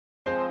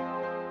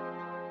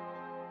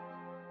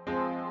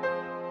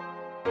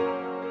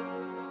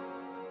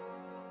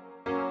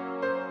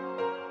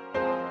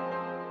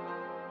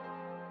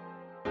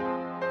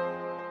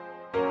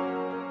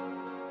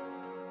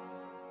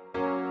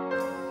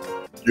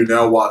You're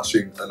now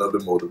watching another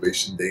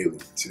Motivation Daily.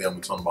 Today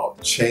I'm talking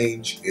about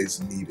change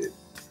is needed.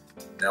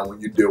 Now when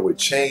you deal with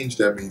change,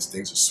 that means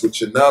things are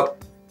switching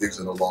up, things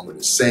are no longer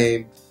the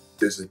same.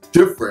 There's a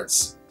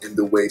difference in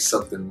the way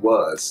something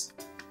was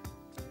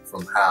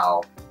from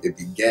how it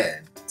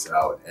began to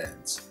how it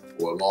ends.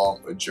 Or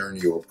along a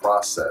journey or a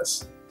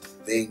process,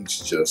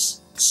 things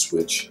just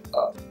switch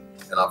up.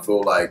 And I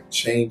feel like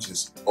change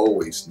is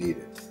always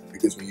needed.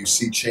 Because when you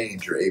see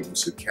change, you're able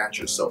to catch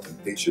yourself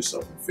and pace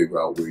yourself and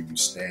figure out where you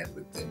stand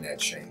within that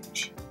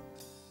change.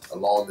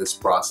 Along this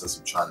process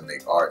of trying to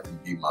make art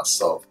and be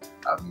myself,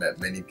 I've met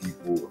many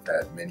people,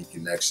 I've had many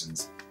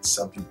connections.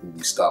 Some people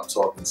we stop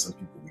talking, some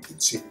people we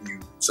continue,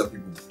 some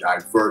people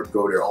divert,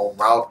 go their own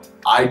route.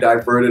 I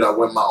diverted, I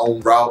went my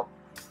own route.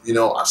 You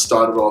know, I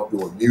started off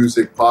doing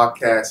music,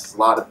 podcasts, a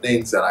lot of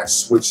things that I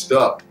switched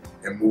up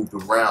and moved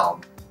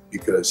around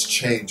because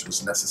change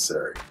was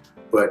necessary.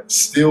 But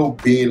still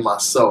being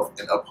myself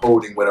and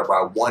upholding whatever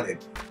I wanted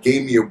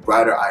gave me a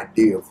brighter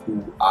idea of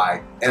who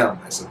I am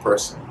as a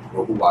person,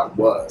 or who I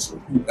was, or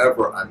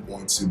whoever I'm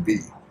going to be.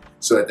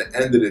 So at the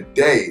end of the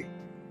day,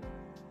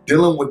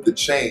 dealing with the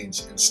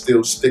change and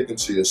still sticking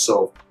to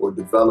yourself or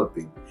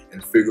developing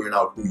and figuring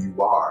out who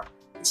you are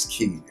is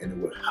key, and it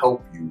will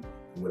help you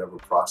in whatever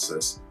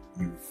process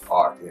you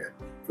are in.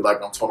 If you like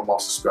what I'm talking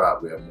about,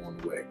 subscribe. We have more on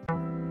the way.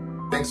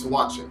 Thanks for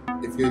watching.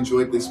 If you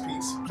enjoyed this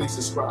piece, please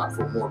subscribe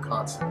for more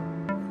content.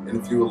 And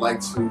if you would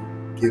like to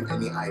give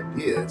any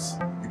ideas,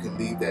 you can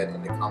leave that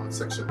in the comment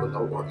section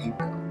below or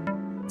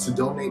email. To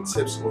donate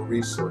tips or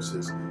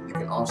resources, you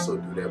can also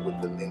do that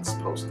with the links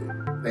posted.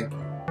 Thank you.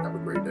 Have a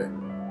great day.